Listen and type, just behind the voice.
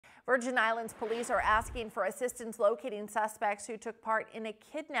Virgin Islands police are asking for assistance locating suspects who took part in a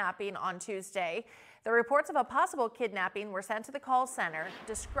kidnapping on Tuesday. The reports of a possible kidnapping were sent to the call center,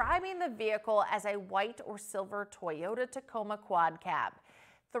 describing the vehicle as a white or silver Toyota Tacoma quad cab.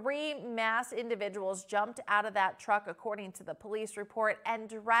 3 masked individuals jumped out of that truck, according to the police report, and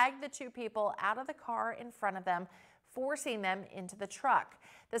dragged the 2 people out of the car in front of them, forcing them into the truck.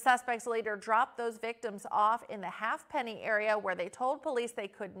 The suspects later dropped those victims off in the Halfpenny area, where they told police they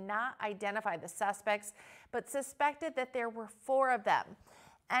could not identify the suspects, but suspected that there were 4 of them.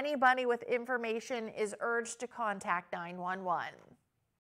 Anybody with information is urged to contact 911.